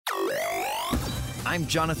I'm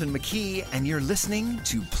Jonathan McKee, and you're listening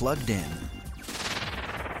to Plugged In.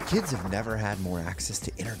 Kids have never had more access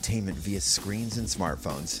to entertainment via screens and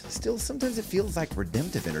smartphones. Still, sometimes it feels like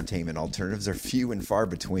redemptive entertainment alternatives are few and far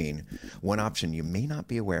between. One option you may not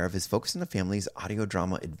be aware of is Focus on the Family's audio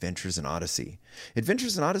drama Adventures in Odyssey.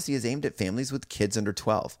 Adventures in Odyssey is aimed at families with kids under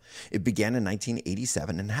 12. It began in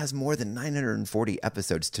 1987 and has more than 940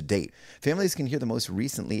 episodes to date. Families can hear the most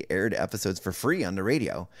recently aired episodes for free on the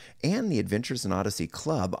radio. And the Adventures in Odyssey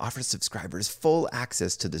Club offers subscribers full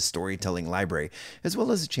access to the storytelling library, as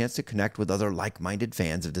well as a chance to connect with other like-minded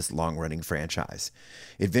fans of this long-running franchise.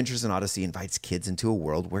 Adventures in Odyssey invites kids into a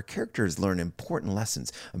world where characters learn important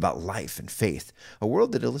lessons about life and faith, a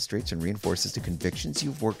world that illustrates and reinforces the convictions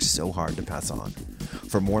you've worked so hard to pass on.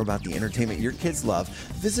 For more about the entertainment your kids love,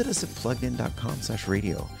 visit us at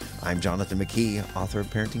pluggedin.com/radio. I'm Jonathan McKee, author of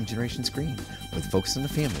Parenting Generation Screen, with Focus on the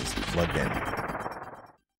Family's Plugged In.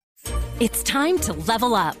 It's time to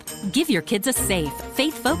level up. Give your kids a safe,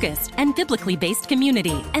 faith-focused, and biblically based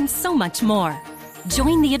community, and so much more.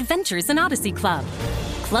 Join the Adventures in Odyssey Club.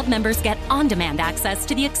 Club members get on-demand access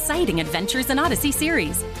to the exciting Adventures in Odyssey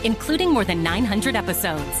series, including more than 900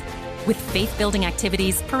 episodes. With faith-building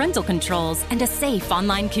activities, parental controls, and a safe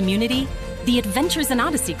online community, the Adventures in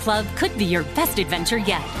Odyssey Club could be your best adventure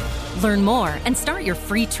yet. Learn more and start your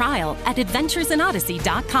free trial at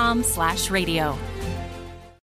adventuresinodyssey.com/radio.